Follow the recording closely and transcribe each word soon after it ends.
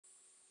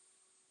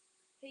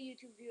Hey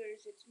YouTube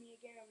viewers, it's me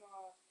again. I'm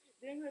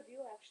doing a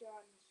review actually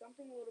on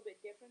something a little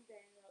bit different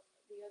than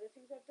the other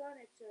things I've done.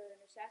 It's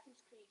an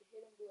Assassin's Creed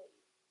Hidden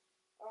Blade.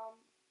 Um,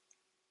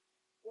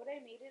 what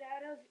I made it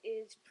out of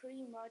is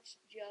pretty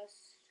much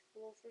just,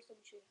 well, first let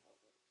me show you how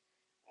it works.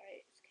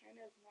 Alright, it's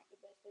kind of not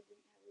the best. I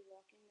didn't have a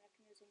locking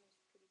mechanism.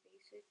 It's pretty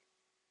basic.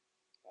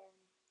 Um,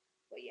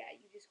 but yeah,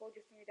 you just hold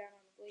your finger down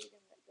on the blade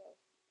and let go.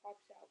 It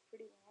pops out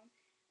pretty long.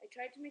 I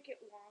tried to make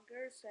it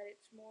longer so that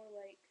it's more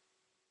like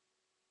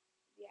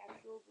the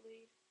actual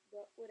blade,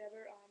 but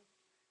whatever.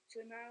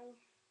 So now,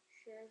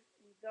 sure,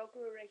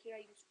 Velcro right here.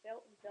 I use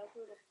felt and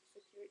Velcro to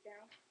secure it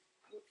down.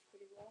 Works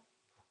pretty well.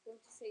 Don't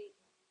just say,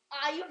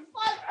 you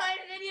fucked my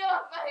video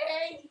up. I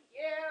hate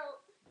you.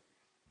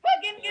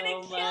 Fucking gonna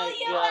Oh kill my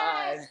your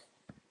god.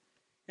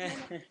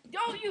 ass.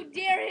 Don't you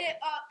dare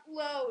hit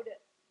upload.